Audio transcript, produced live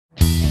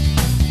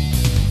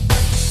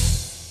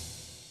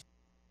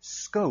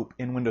scope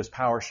in Windows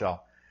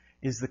PowerShell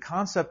is the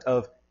concept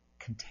of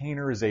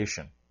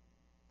containerization.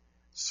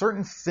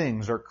 Certain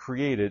things are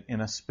created in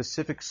a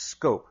specific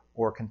scope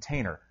or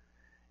container,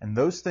 and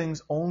those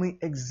things only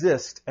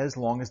exist as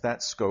long as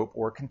that scope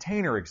or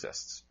container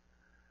exists.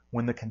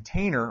 When the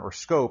container or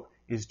scope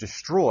is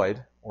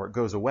destroyed or it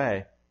goes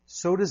away,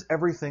 so does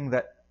everything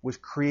that was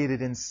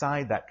created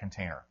inside that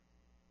container.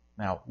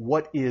 Now,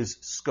 what is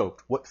scoped?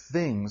 What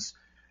things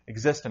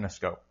exist in a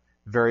scope?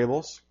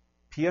 Variables,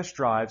 PS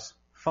drives,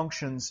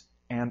 functions,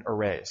 and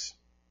arrays.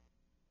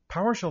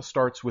 PowerShell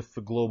starts with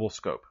the global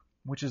scope,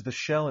 which is the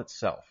shell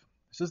itself.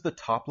 This is the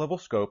top-level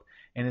scope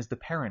and is the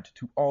parent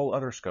to all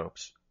other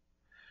scopes.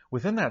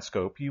 Within that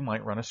scope, you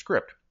might run a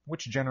script,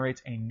 which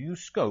generates a new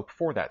scope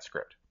for that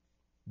script.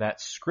 That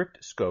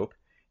script scope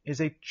is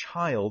a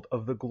child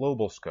of the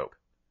global scope.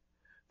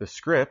 The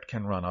script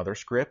can run other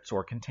scripts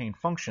or contain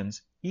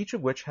functions, each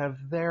of which have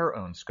their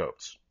own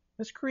scopes.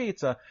 This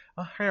creates a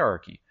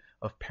hierarchy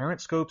of parent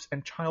scopes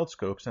and child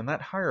scopes, and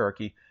that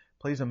hierarchy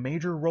plays a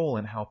major role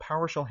in how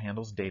PowerShell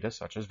handles data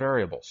such as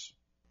variables.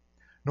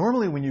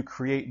 Normally, when you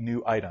create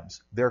new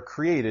items, they're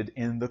created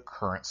in the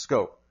current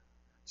scope.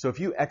 So if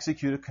you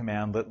execute a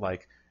commandlet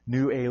like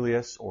new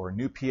alias or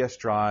new PS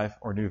drive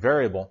or new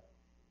variable,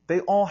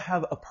 they all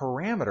have a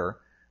parameter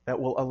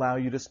that will allow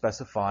you to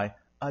specify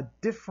a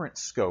different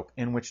scope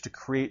in which to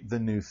create the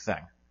new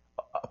thing,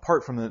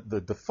 apart from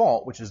the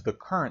default, which is the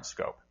current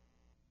scope.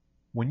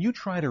 When you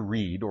try to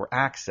read or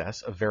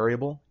access a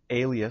variable,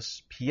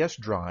 alias, PS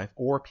drive,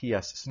 or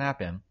PS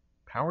snap-in,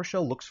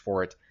 PowerShell looks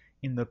for it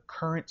in the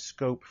current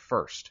scope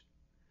first.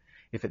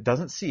 If it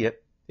doesn't see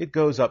it, it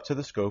goes up to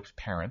the scope's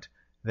parent,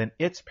 then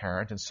its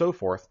parent, and so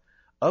forth,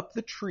 up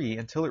the tree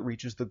until it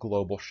reaches the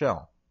global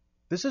shell.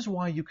 This is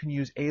why you can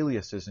use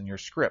aliases in your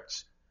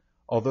scripts.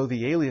 Although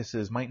the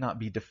aliases might not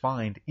be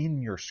defined in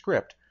your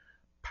script,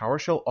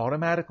 PowerShell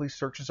automatically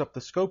searches up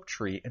the scope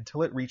tree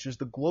until it reaches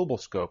the global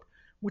scope,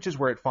 which is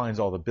where it finds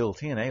all the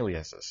built-in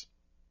aliases.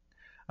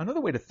 Another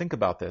way to think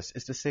about this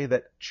is to say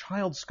that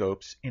child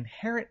scopes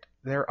inherit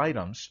their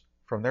items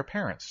from their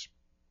parents.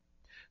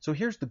 So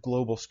here's the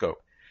global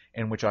scope,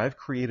 in which I've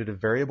created a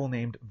variable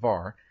named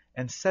var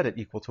and set it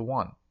equal to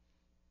 1.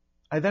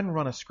 I then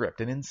run a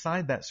script, and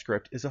inside that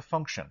script is a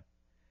function.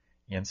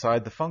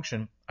 Inside the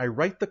function, I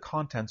write the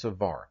contents of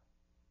var.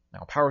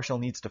 Now, PowerShell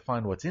needs to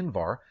find what's in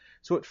var,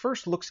 so it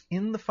first looks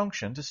in the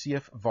function to see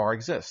if var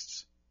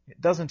exists.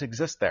 It doesn't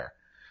exist there,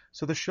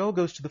 so the shell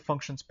goes to the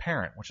function's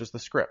parent, which is the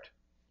script.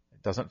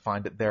 It doesn't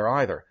find it there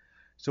either,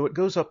 so it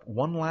goes up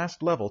one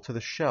last level to the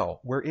shell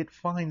where it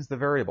finds the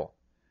variable.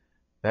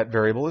 That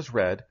variable is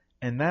read,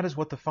 and that is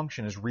what the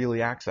function is really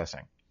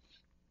accessing.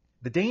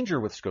 The danger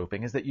with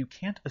scoping is that you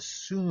can't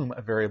assume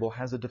a variable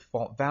has a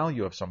default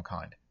value of some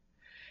kind.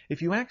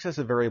 If you access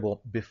a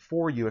variable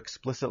before you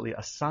explicitly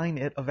assign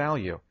it a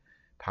value,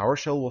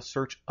 PowerShell will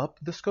search up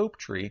the scope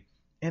tree,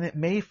 and it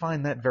may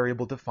find that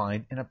variable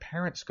defined in a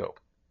parent scope.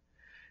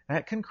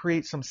 That can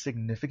create some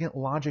significant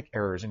logic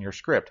errors in your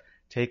script,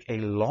 take a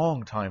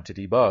long time to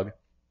debug,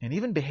 and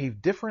even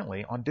behave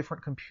differently on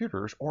different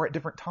computers or at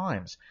different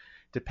times,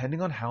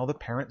 depending on how the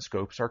parent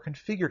scopes are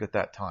configured at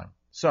that time.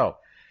 So,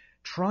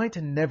 try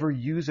to never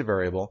use a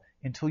variable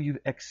until you've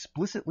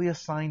explicitly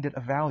assigned it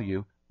a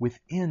value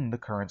within the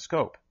current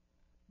scope.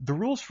 The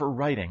rules for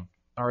writing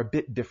are a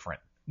bit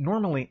different.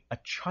 Normally, a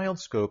child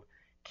scope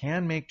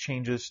can make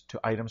changes to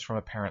items from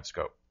a parent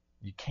scope.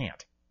 You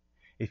can't.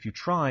 If you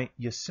try,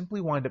 you simply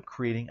wind up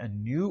creating a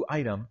new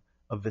item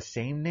of the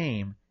same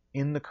name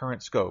in the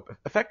current scope,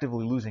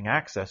 effectively losing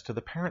access to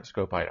the parent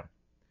scope item.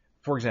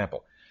 For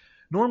example,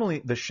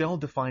 normally the shell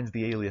defines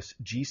the alias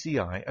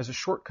GCI as a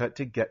shortcut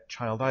to get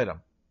child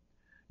item.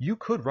 You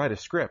could write a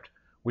script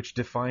which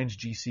defines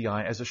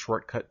GCI as a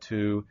shortcut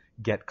to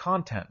get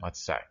content,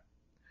 let's say.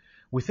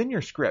 Within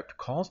your script,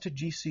 calls to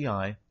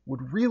GCI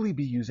would really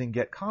be using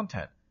get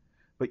content,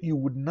 but you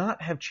would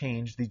not have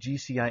changed the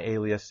GCI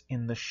alias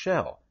in the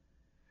shell.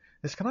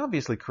 This can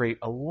obviously create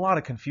a lot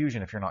of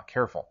confusion if you're not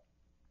careful.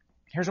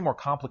 Here's a more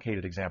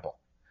complicated example.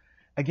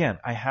 Again,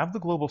 I have the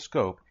global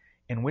scope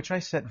in which I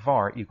set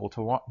var equal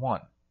to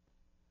 1.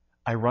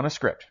 I run a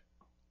script.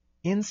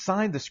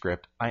 Inside the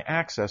script, I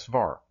access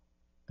var.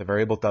 The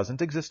variable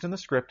doesn't exist in the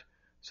script,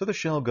 so the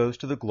shell goes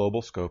to the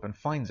global scope and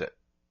finds it.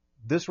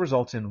 This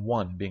results in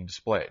 1 being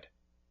displayed.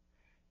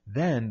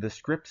 Then the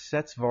script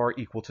sets var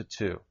equal to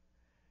 2.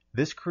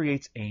 This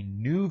creates a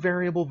new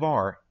variable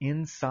var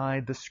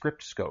inside the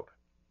script scope.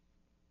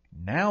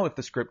 Now if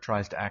the script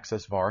tries to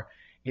access var,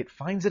 it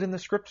finds it in the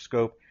script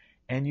scope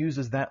and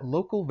uses that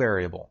local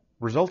variable,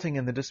 resulting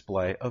in the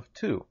display of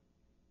 2.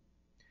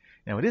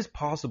 Now it is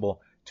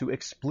possible to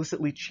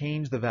explicitly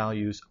change the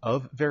values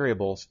of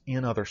variables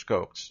in other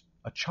scopes.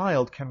 A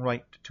child can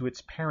write to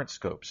its parent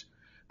scopes,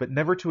 but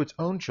never to its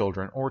own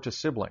children or to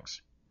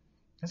siblings.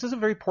 This is a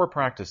very poor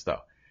practice,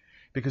 though,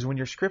 because when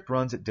your script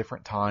runs at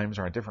different times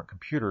or on different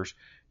computers,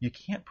 you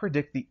can't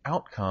predict the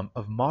outcome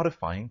of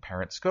modifying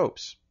parent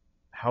scopes.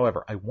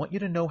 However, I want you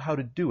to know how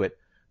to do it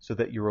so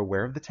that you're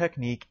aware of the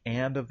technique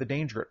and of the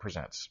danger it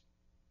presents.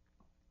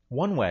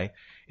 One way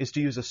is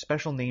to use a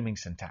special naming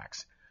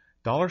syntax.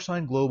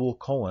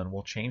 $global :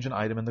 will change an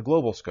item in the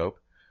global scope,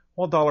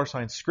 while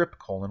 $script :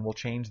 will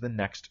change the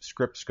next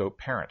script scope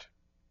parent.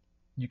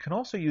 You can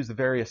also use the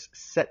various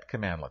set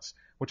commandlets,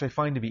 which I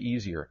find to be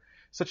easier,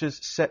 such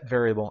as set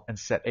variable and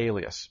set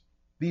alias.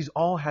 These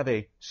all have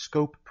a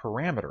scope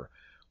parameter,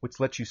 which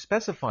lets you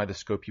specify the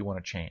scope you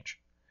want to change.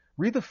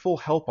 Read the full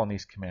help on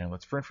these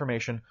commandlets for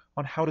information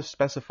on how to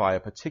specify a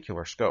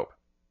particular scope.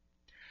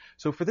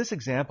 So for this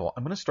example,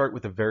 I'm going to start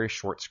with a very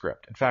short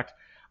script. In fact,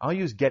 I'll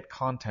use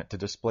getContent to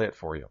display it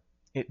for you.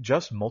 It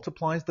just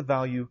multiplies the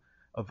value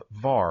of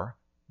var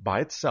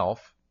by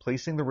itself,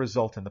 placing the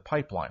result in the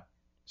pipeline,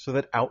 so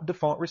that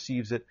outDefault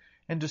receives it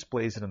and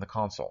displays it in the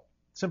console.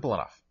 Simple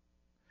enough.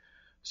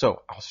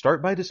 So I'll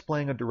start by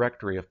displaying a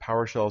directory of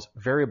PowerShell's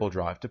variable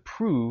drive to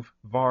prove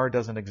var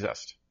doesn't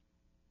exist.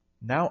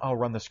 Now I'll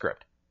run the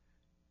script.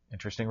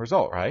 Interesting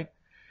result, right?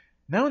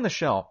 Now in the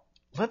shell,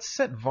 let's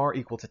set var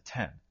equal to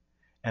 10,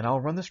 and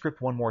I'll run the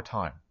script one more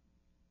time.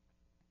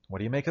 What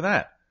do you make of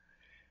that?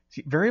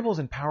 See, variables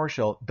in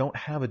PowerShell don't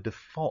have a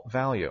default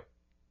value.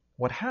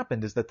 What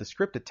happened is that the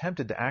script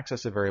attempted to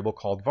access a variable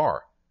called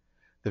var.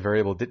 The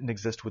variable didn't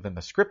exist within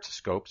the script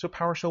scope, so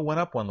PowerShell went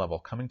up one level,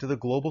 coming to the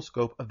global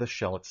scope of the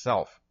shell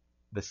itself.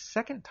 The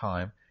second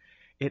time,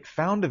 it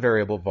found a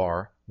variable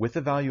var with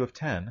a value of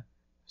 10,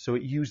 so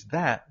it used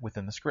that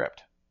within the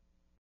script.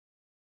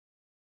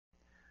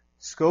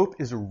 Scope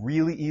is a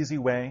really easy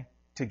way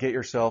to get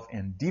yourself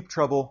in deep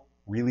trouble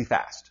really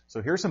fast.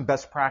 So here's some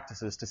best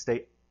practices to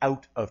stay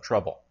out of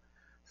trouble.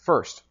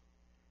 First,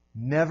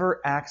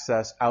 never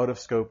access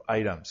out-of-scope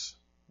items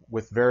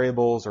with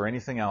variables or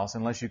anything else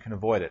unless you can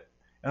avoid it.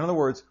 In other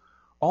words,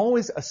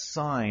 always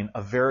assign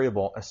a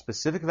variable a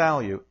specific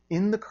value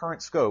in the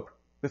current scope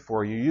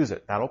before you use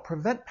it. That'll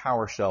prevent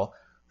PowerShell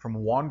from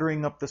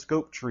wandering up the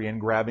scope tree and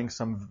grabbing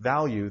some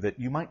value that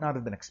you might not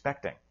have been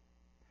expecting.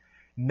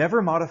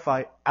 Never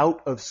modify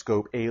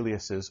out-of-scope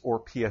aliases or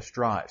PS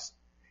drives.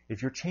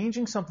 If you're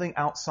changing something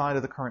outside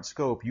of the current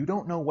scope, you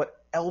don't know what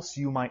else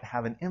you might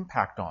have an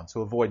impact on,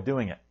 so avoid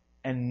doing it.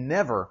 And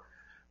never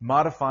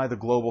modify the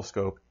global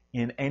scope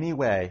in any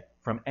way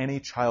from any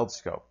child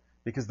scope,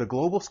 because the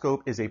global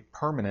scope is a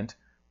permanent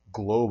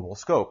global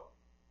scope.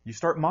 You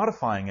start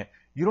modifying it,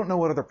 you don't know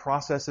what other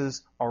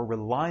processes are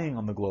relying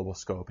on the global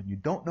scope, and you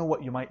don't know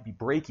what you might be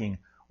breaking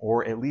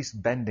or at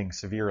least bending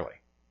severely.